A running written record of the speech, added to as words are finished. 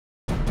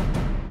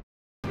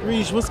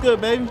Reese, what's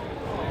good, baby?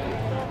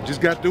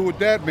 Just got through with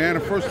that, man. The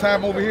first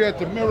time over here at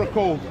the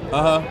Miracle,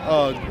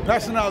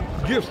 passing out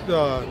gifts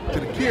to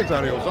the kids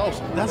out there was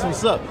awesome. That's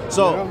what's up.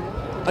 So,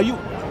 are you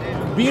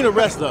being a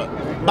wrestler?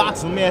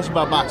 Boxing. Let me ask you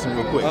about boxing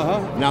real quick.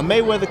 Now,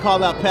 Mayweather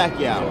called out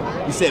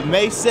Pacquiao. You said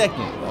May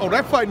 2nd. Oh,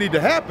 that fight need to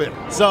happen.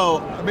 So,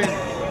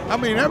 I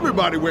mean,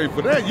 everybody waiting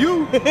for that.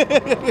 You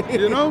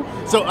know.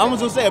 So I was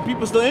gonna say, are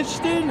people still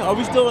interested? Are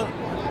we still?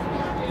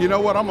 You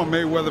know what? I'm a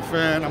Mayweather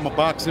fan. I'm a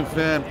boxing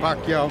fan.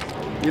 Pacquiao.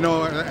 You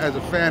know, as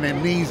a fan,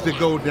 it needs to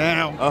go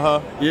down.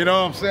 You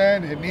know what I'm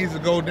saying? It needs to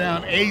go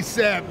down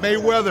ASAP.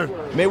 Mayweather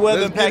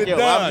And Pacquiao.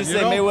 I just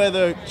said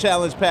Mayweather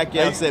challenged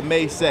Pacquiao. Said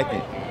May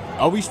 2nd.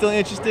 Are we still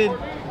interested?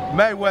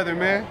 Mayweather,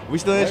 man. We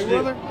still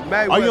interested?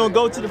 Mayweather. Are you gonna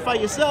go to the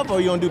fight yourself, or are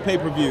you gonna do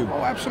pay-per-view?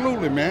 Oh,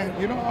 absolutely, man.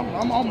 You know,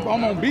 I'm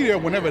gonna be there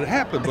whenever it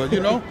happens. But you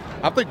know,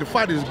 I think the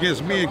fight is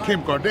against me and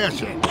Kim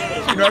Kardashian.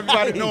 You know,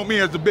 everybody know me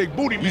as the big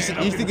booty man.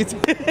 You think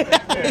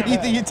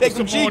you take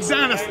them cheeks?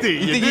 Dynasty.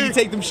 You think you can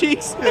take them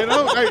cheeks? You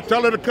know, hey,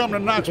 tell her to come to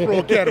Knox Pro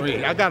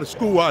Academy. I got a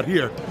school out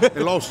here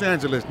in Los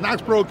Angeles.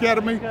 Knox Pro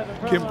Academy,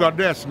 Kim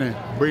Kardashian.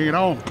 Bring it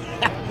on.